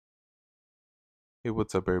Hey,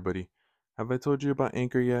 what's up, everybody? Have I told you about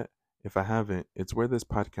Anchor yet? If I haven't, it's where this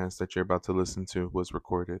podcast that you're about to listen to was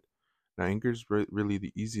recorded. Now, Anchor's really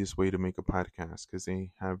the easiest way to make a podcast because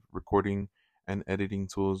they have recording and editing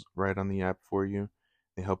tools right on the app for you.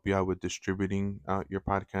 They help you out with distributing out your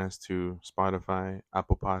podcast to Spotify,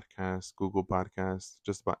 Apple Podcasts, Google Podcasts,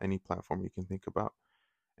 just about any platform you can think about.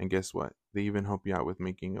 And guess what? They even help you out with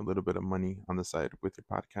making a little bit of money on the side with your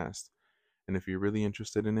podcast. And if you're really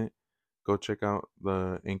interested in it, go check out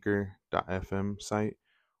the anchor.fm site,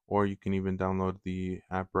 or you can even download the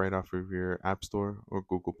app right off of your App Store or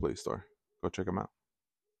Google Play Store. Go check them out.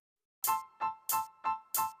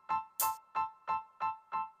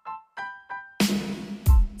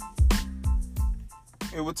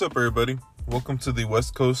 Hey, what's up, everybody? Welcome to the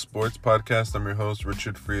West Coast Sports Podcast. I'm your host,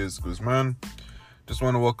 Richard Frias Guzman. Just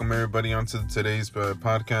want to welcome everybody onto today's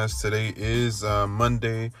podcast. Today is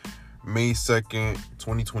Monday, May 2nd,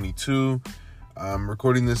 2022. I'm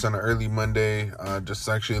recording this on an early Monday, just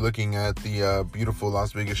actually looking at the beautiful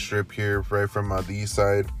Las Vegas Strip here, right from the east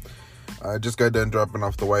side. I just got done dropping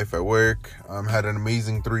off the wife at work. Had an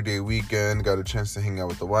amazing 3-day weekend. Got a chance to hang out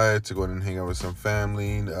with the wife, to go in and hang out with some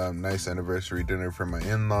family. Nice anniversary dinner for my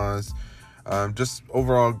in-laws. Just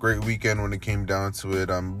overall great weekend when it came down to it.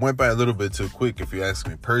 Went by a little bit too quick if you ask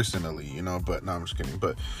me personally, but no, I'm just kidding.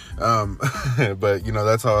 But but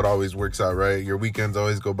that's how it always works out, right? Your weekends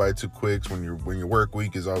always go by too quick when your work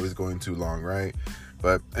week is always going too long, right?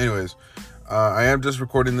 But anyways, I am just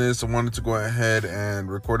recording this. I wanted to go ahead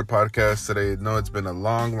and record a podcast today. No, it's been a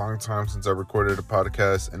long time since I recorded a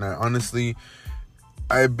podcast, and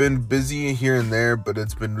I've been busy here and there, but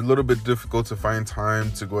it's been a little bit difficult to find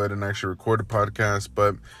time to go ahead and actually record a podcast.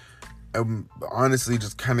 But I'm honestly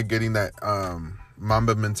just kind of getting that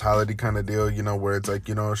Mamba mentality kind of deal, where it's like,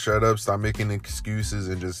 shut up, stop making excuses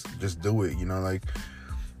and just do it,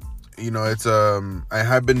 it's I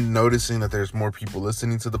have been noticing that there's more people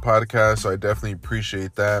listening to the podcast, so I definitely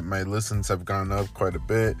appreciate that. My listens have gone up quite a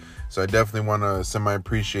bit, so I definitely want to send my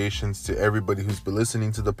appreciations to everybody who's been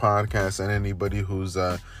listening to the podcast and anybody who's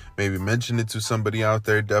maybe mentioned it to somebody out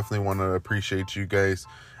there. Definitely want to appreciate you guys,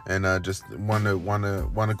 and just want to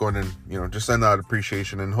go in and just send out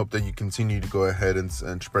appreciation and hope that you continue to go ahead and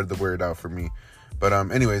spread the word out for me. But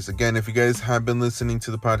anyways, again, if you guys have been listening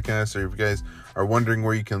to the podcast, or if you guys are wondering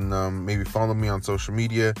where you can maybe follow me on social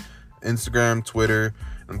media, Instagram, Twitter.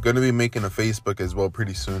 I'm going to be making a Facebook as well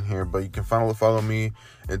pretty soon here, but you can follow me.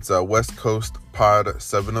 It's West Coast Pod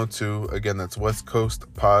 702. Again, that's West Coast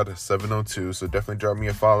Pod 702. So definitely drop me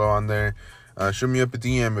a follow on there. Shoot me up a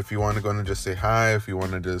DM if you want to go and just say hi, if you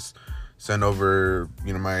want to just send over,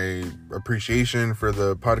 my appreciation for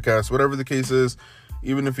the podcast, whatever the case is.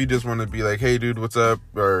 Even if you just want to be like, hey, dude, what's up?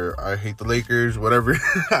 Or I hate the Lakers, whatever.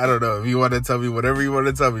 I don't know. If you want to tell me whatever you want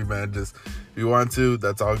to tell me, man, just if you want to,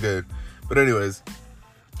 that's all good. But anyways,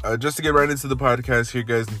 just to get right into the podcast here,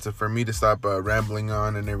 guys, and for me to stop rambling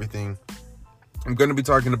on and everything, I'm going to be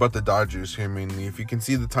talking about the Dodgers here mainly. If you can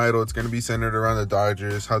see the title, it's going to be centered around the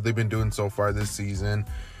Dodgers, how they've been doing so far this season.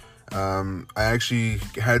 I actually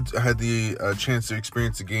had the chance to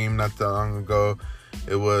experience a game not that long ago.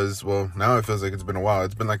 It was, now it feels like it's been a while.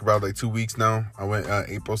 It's been about 2 weeks now. I went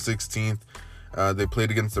April 16th. They played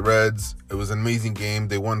against the Reds. It was an amazing game.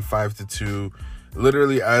 They won 5-2.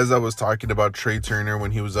 Literally, as I was talking about Trey Turner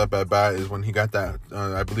when he was up at bat, is when he got that,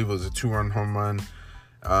 I believe it was a 2-run home run.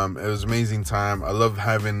 It was an amazing time. I love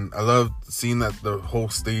seeing that the whole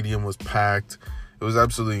stadium was packed. It was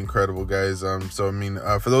absolutely incredible, guys.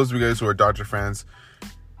 For those of you guys who are Dodger fans,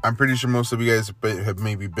 I'm pretty sure most of you guys have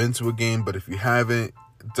maybe been to a game, but if you haven't,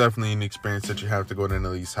 definitely an experience that you have to go in and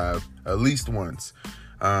at least have at least once.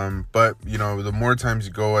 But the more times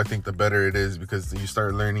you go, I think the better it is, because you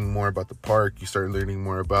start learning more about the park. You start learning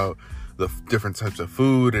more about the different types of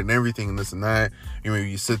food and everything and this and that. Maybe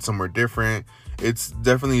you sit somewhere different. It's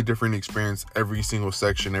definitely a different experience. Every single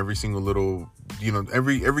section, every single little,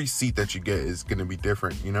 every seat that you get is going to be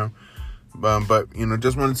different, But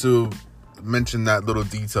just wanted to mention that little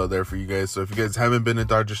detail there for you guys. So if you guys haven't been to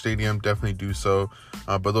Dodger Stadium, definitely do so.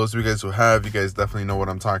 But those of you guys who have, you guys definitely know what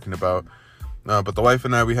I'm talking about. But the wife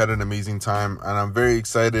and I, we had an amazing time, and I'm very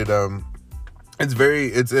excited. It's very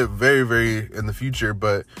in the future,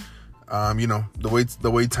 but the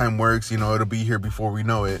way time works, it'll be here before we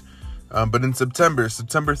know it. But in September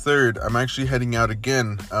 3rd, I'm actually heading out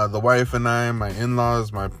again. The wife and I, my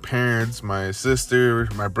in-laws, my parents, my sister,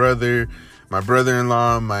 my brother, my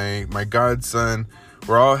brother-in-law, my godson,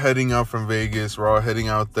 we're all heading out from Vegas. We're all heading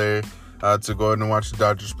out there to go ahead and watch the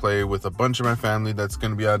Dodgers play with a bunch of my family that's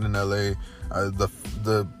going to be out in LA.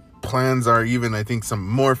 The plans are even, I think some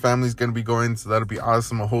more families going to be going, so that'll be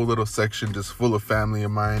awesome. A whole little section just full of family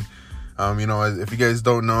of mine. If you guys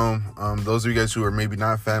don't know, those of you guys who are maybe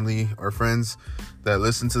not family or friends that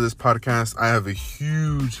listen to this podcast, I have a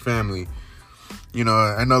huge family. I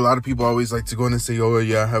know a lot of people always like to go in and say, oh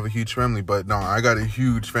yeah, I have a huge family, but no, I got a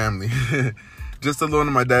huge family. Just alone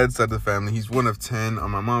on my dad's side of the family, he's one of 10.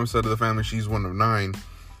 On my mom's side of the family, she's one of 9.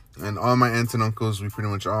 And all my aunts and uncles,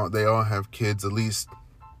 they all have kids, at least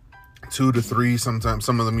 2 to 3, sometimes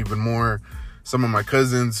some of them even more. Some of my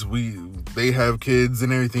cousins, they have kids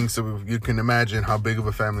and everything, so you can imagine how big of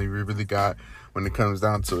a family we really got when it comes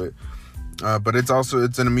down to it. But it's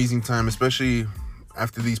an amazing time, especially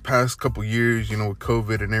after these past couple years, with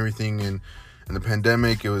COVID and everything and the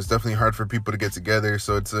pandemic. It was definitely hard for people to get together,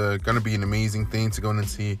 so it's going to be an amazing thing to go and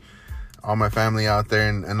see all my family out there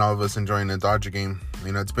and all of us enjoying a Dodger game.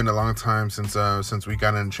 It's been a long time since we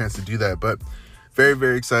got a chance to do that, but very,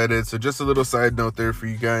 very excited. So just a little side note there for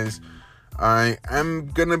you guys. I am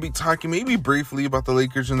going to be talking maybe briefly about the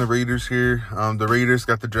Lakers and the Raiders here. The Raiders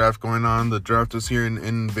got the draft going on. The draft was here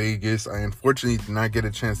in Vegas. I unfortunately did not get a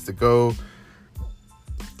chance to go.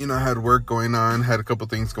 I had work going on, had a couple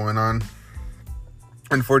things going on.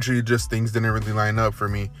 Unfortunately, just things didn't really line up for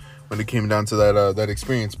me when it came down to that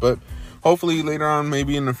experience. But hopefully later on,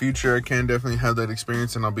 maybe in the future, I can definitely have that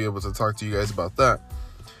experience and I'll be able to talk to you guys about that.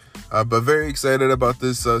 But very excited about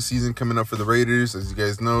this season coming up for the Raiders. As you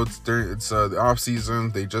guys know, it's the off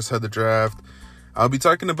season. They just had the draft. I'll be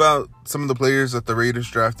talking about some of the players that the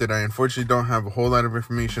Raiders drafted. I unfortunately don't have a whole lot of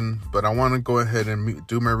information, but I want to go ahead and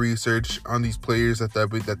do my research on these players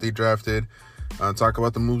that they drafted. Talk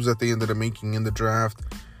about the moves that they ended up making in the draft,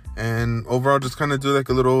 and overall just kind of do like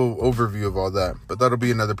a little overview of all that. But that'll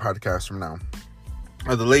be another podcast from now.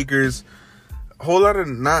 The Lakers.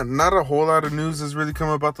 Not a whole lot of news has really come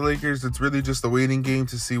about the Lakers. It's really just a waiting game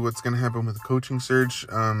to see what's going to happen with the coaching search.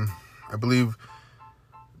 I believe,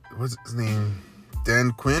 what's his name?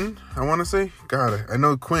 Dan Quinn, I want to say. God, I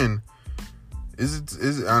know Quinn. Is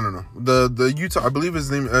it? I don't know. The Utah, I believe his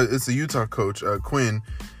name. It's the Utah coach, Quinn.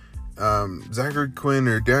 Zachary Quinn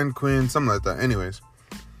or Dan Quinn, something like that. Anyways,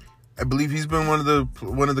 I believe he's been one of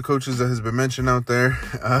the coaches that has been mentioned out there.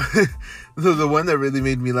 The one that really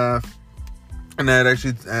made me laugh. And I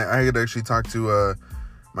had actually talked to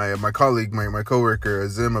my colleague, my coworker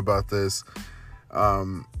Azim about this.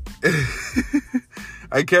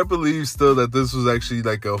 I can't believe still that this was actually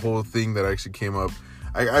like a whole thing that actually came up.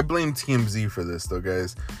 I blame TMZ for this though,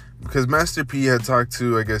 guys, because Master P had talked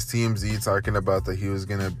to, I guess, TMZ, talking about that he was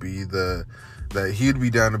gonna be that he'd be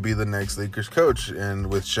down to be the next Lakers coach,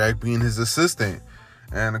 and with Shaq being his assistant.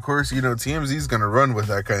 And of course, TMZ's gonna run with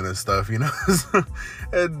that kind of stuff, And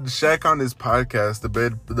Shaq on his podcast, the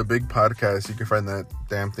big podcast, you can find that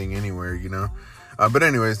damn thing anywhere, But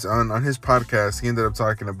anyways, on his podcast, he ended up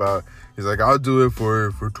talking about, he's like, I'll do it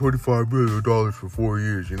for $25 million for 4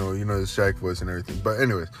 years, his Shaq voice and everything. But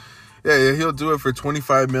anyways, yeah, he'll do it for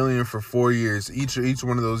 $25 million for 4 years, each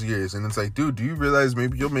one of those years. And it's like, dude, do you realize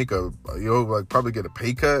maybe you'll probably get a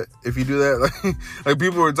pay cut if you do that? Like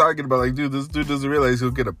people were talking about, like, dude, this dude doesn't realize he'll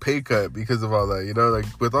get a pay cut because of all that,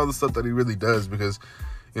 like with all the stuff that he really does, because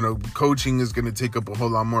coaching is going to take up a whole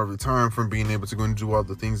lot more of the time from being able to go and do all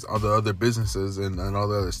the things, all the other businesses and all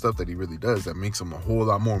the other stuff that he really does that makes him a whole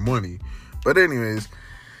lot more money. But anyways,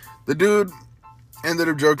 the dude ended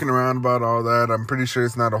up joking around about all that. I'm pretty sure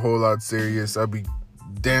it's not a whole lot serious. I'd be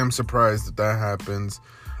damn surprised if that happens.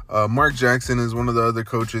 Mark Jackson is one of the other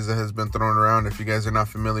coaches that has been thrown around. If you guys are not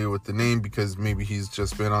familiar with the name, because maybe he's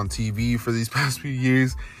just been on TV for these past few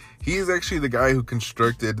years, he is actually the guy who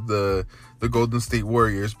constructed the Golden State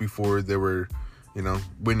Warriors before they were,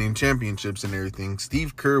 winning championships and everything.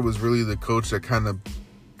 Steve Kerr was really the coach that kind of,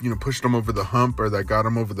 pushed him over the hump, or that got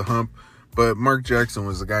him over the hump. But Mark Jackson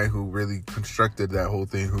was the guy who really constructed that whole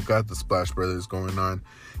thing, who got the Splash Brothers going on.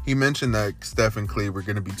 He mentioned that Steph and Klay were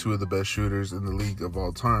going to be 2 of the best shooters in the league of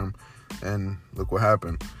all time. And look what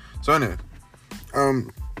happened. So anyway,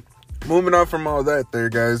 moving on from all that there,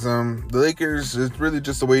 guys. The Lakers, it's really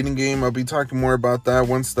just a waiting game. I'll be talking more about that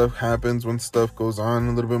once stuff happens, once stuff goes on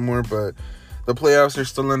a little bit more. But the playoffs are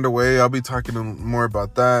still underway. I'll be talking more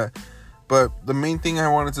about that. But the main thing I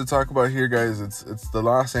wanted to talk about here, guys, it's the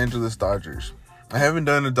Los Angeles Dodgers. I haven't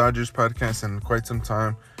done a Dodgers podcast in quite some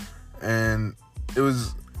time, and it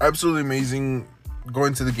was absolutely amazing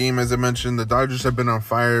going to the game. As I mentioned, the Dodgers have been on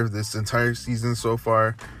fire this entire season so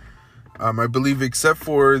far. I believe, except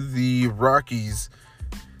for the Rockies,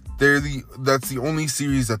 that's the only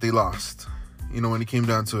series that they lost. When it came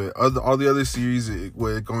down to it, all the other series,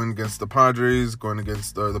 going against the Padres, going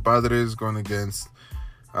against the Padres, going against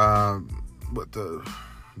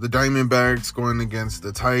the Diamondbacks going against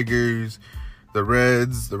the Tigers, the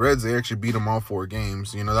Reds. The Reds, they actually beat them all 4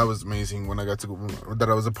 games. You know, that was amazing when I got to go, that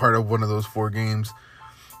I was a part of one of those 4 games.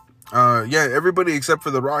 Yeah, everybody except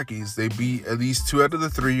for the Rockies, they beat at least 2 out of the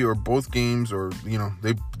 3 or both games, or, you know,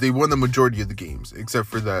 they won the majority of the games except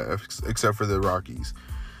for the Rockies.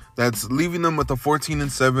 That's leaving them with a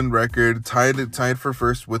 14-7 record, tied for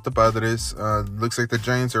first with the Padres. Looks like the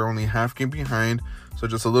Giants are only half game behind. So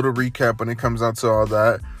just a little recap when it comes out to all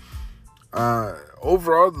that.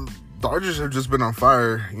 Overall, the Dodgers have just been on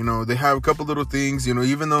fire. You know, they have a couple little things. You know,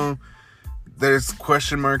 even though there's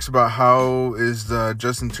question marks about how is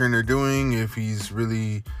Justin Turner doing, if he's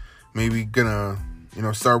really maybe gonna, you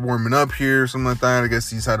know, start warming up here or something like that. I guess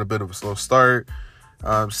he's had a bit of a slow start.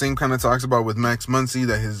 Same kind of talks about with Max Muncy,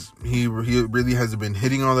 that he really hasn't been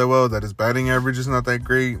hitting all that well, that his batting average is not that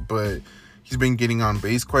great, but he's been getting on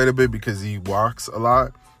base quite a bit because he walks a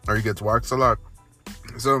lot, or he gets walks a lot.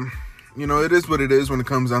 So, you know, it is what it is when it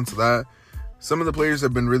comes down to that. Some of the players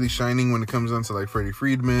have been really shining when it comes down to like Freddie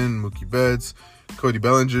Freeman, Mookie Betts, Cody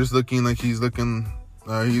Bellinger's looking like he's having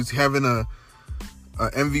a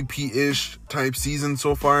MVP-ish type season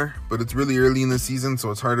so far, but it's really early in the season, so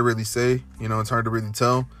it's hard to really say. You know, it's hard to really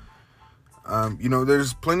tell. You know,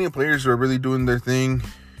 there's plenty of players who are really doing their thing.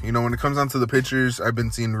 You know, when it comes down to the pitchers, I've been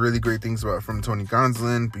seeing really great things from Tony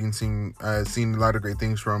Gonsolin, seen a lot of great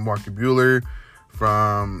things from Walker Buehler,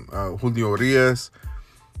 from Julio Urias.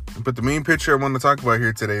 But the main pitcher I want to talk about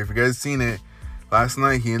here today, if you guys seen it, last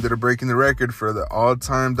night he ended up breaking the record for the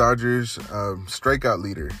all-time Dodgers strikeout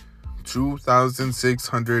leader.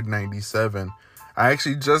 2,697. I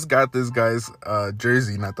actually just got this guy's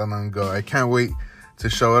jersey not that long ago. I can't wait to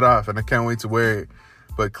show it off, and I can't wait to wear it.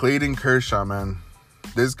 But Clayton Kershaw, man,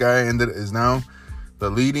 this guy is now the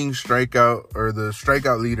leading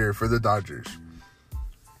strikeout leader for the Dodgers.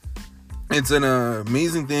 It's an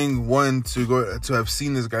amazing thing, one, to have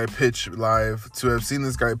seen this guy pitch live, to have seen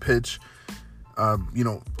this guy pitch you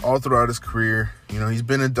know, all throughout his career. You know, he's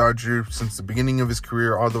been a Dodger since the beginning of his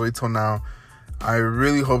career all the way till now. I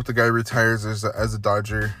really hope the guy retires as a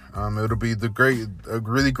Dodger. It'll be a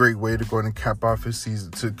really great way to go and cap off his season,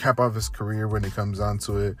 to cap off his career when it comes down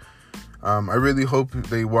to it. I really hope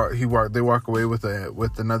they walk away with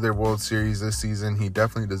another World Series this season. He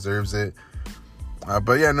definitely deserves it.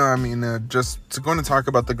 But yeah, no, I mean, just to go and talk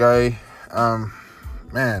about the guy,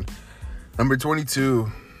 man, number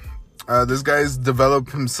 22. This guy's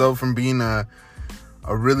developed himself from being a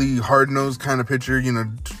really hard-nosed kind of pitcher. You know,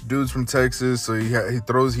 dude's from Texas, so he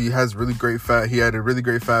has really great he had a really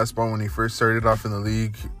great fastball when he first started off in the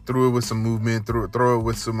league. Threw it with some movement, throw it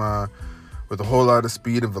with with a whole lot of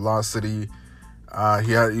speed and velocity.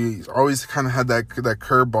 He always kind of had that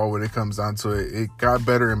curveball when it comes down to it. It got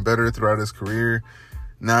better and better throughout his career.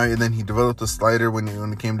 Now and then he developed a slider when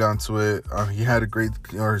it came down to it. He had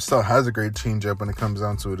still has a great changeup when it comes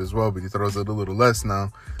down to it as well, but he throws it a little less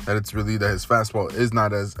now that his fastball is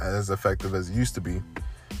not as effective as it used to be.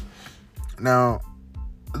 Now,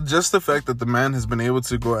 just the fact that the man has been able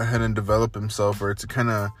to go ahead and develop himself, or to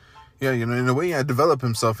kind of, in a way, develop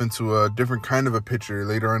himself into a different kind of a pitcher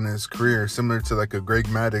later on in his career, similar to like a Greg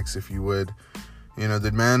Maddux, if you would. You know,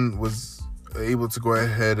 the man was able to go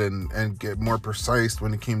ahead and get more precise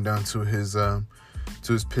when it came down to his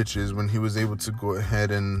pitches, when he was able to go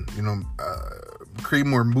ahead and, create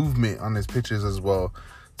more movement on his pitches as well,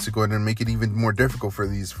 to go ahead and make it even more difficult for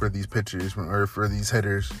these pitchers, or for these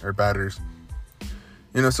hitters or batters.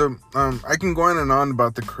 You know, so I can go on and on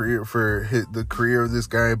about the career of this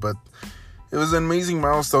guy, but it was an amazing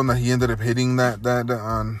milestone that he ended up hitting that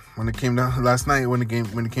when it came down last night when it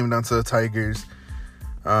came down to the Tigers.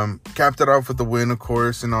 Capped it off with the win, of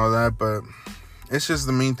course, and all that, but it's just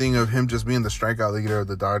the main thing of him just being the strikeout leader of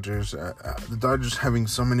the Dodgers. The Dodgers having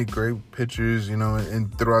so many great pitchers, you know,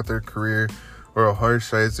 and throughout their career. Earl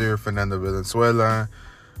Hershiser, Fernando Valenzuela,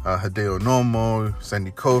 Hideo Nomo,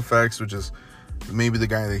 Sandy Koufax, which is maybe the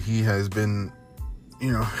guy that he has been,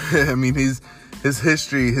 you know, I mean, his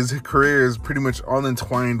history, his career is pretty much all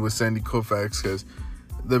entwined with Sandy Koufax, because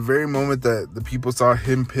the very moment that the people saw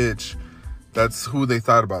him pitch, that's who they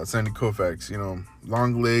thought about, Sandy Koufax. You know,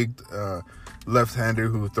 long-legged left-hander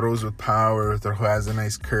who throws with power, who has a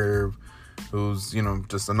nice curve, who's, you know,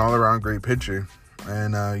 just an all-around great pitcher.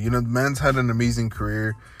 And, the man's had an amazing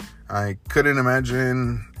career. I couldn't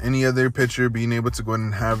imagine any other pitcher being able to go in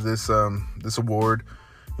and have this award,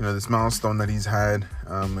 you know, this milestone that he's had.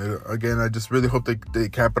 Again, I just really hope they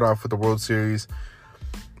cap it off with the World Series.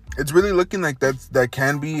 It's really looking like that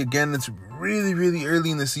can be. Again, it's really, really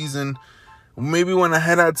early in the season. Maybe when I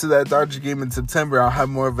head out to that Dodger game in September, I'll have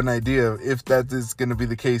more of an idea if that is going to be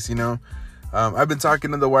the case, you know. I've been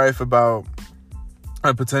talking to the wife about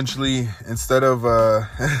potentially, instead of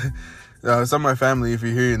some of my family, if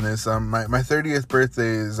you're hearing this, my 30th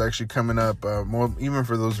birthday is actually coming up. Well, even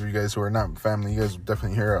for those of you guys who are not family, you guys will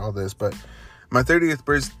definitely hear all this, but my 30th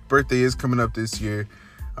birthday is coming up this year.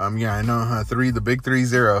 Yeah, I know, the big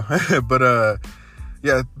 30, but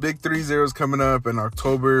yeah, big 30 is coming up in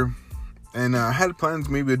October, and I had plans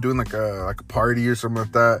maybe of doing like a party or something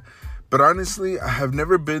like that. But honestly, I have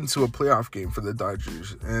never been to a playoff game for the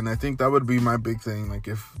Dodgers, and I think that would be my big thing. Like,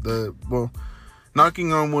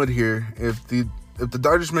 knocking on wood here, if the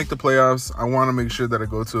Dodgers make the playoffs, I want to make sure that I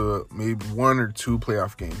go to maybe 1 or 2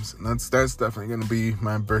 playoff games, and that's definitely going to be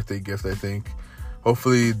my birthday gift, I think.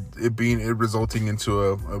 Hopefully, it resulting into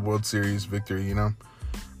a World Series victory, you know.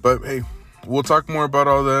 But hey, we'll talk more about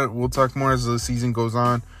all that. We'll talk more as the season goes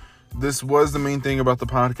on. This was the main thing about the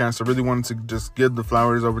podcast. I really wanted to just give the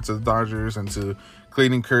flowers over to the Dodgers and to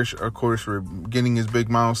Clayton Kershaw, of course, for getting his big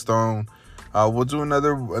milestone. We'll do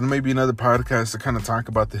maybe another podcast to kind of talk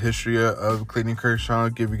about the history of Clayton Kershaw,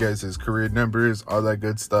 give you guys his career numbers, all that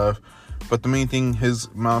good stuff. But the main thing,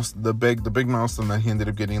 the big milestone that he ended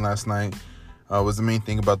up getting last night was the main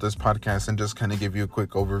thing about this podcast, and just kind of give you a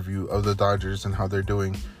quick overview of the Dodgers and how they're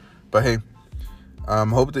doing. But hey,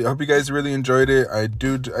 hope you guys really enjoyed it. I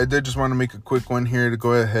did just want to make a quick one here to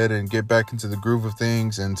go ahead and get back into the groove of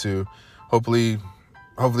things, and to hopefully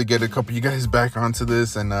get a couple of you guys back onto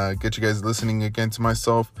this, and get you guys listening again to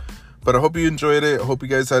myself. But I hope you enjoyed it. I hope you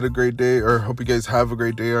guys had a great day, or hope you guys have a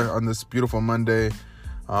great day on this beautiful Monday.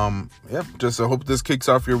 Just I hope this kicks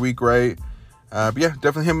off your week right. But yeah,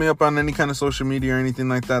 definitely hit me up on any kind of social media or anything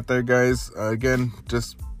like that there, guys. Again,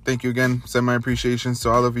 just thank you again. Send my appreciations to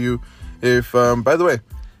all of you. If, by the way,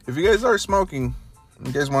 if you guys are smoking,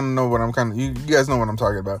 you guys want to know what you guys know what I'm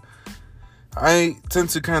talking about. I tend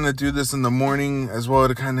to kind of do this in the morning as well,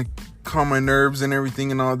 to kind of calm my nerves and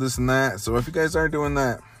everything and all this and that. So if you guys are doing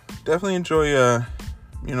that, definitely enjoy, a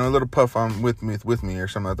little puff on with me or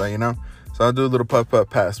something like that, you know? So I'll do a little puff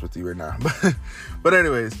pass with you right now. But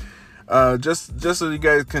anyways, just so you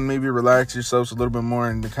guys can maybe relax yourselves a little bit more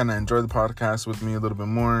and kind of enjoy the podcast with me a little bit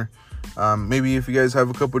more. Maybe if you guys have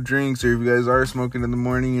a couple drinks, or if you guys are smoking in the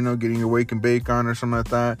morning, you know, getting your wake and bake on or something like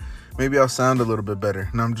that, maybe I'll sound a little bit better.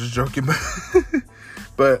 No, I'm just joking.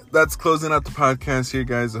 But that's closing out the podcast here,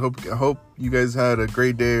 guys. I hope you guys had a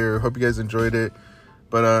great day, or hope you guys enjoyed it.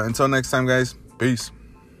 But until next time, guys, peace.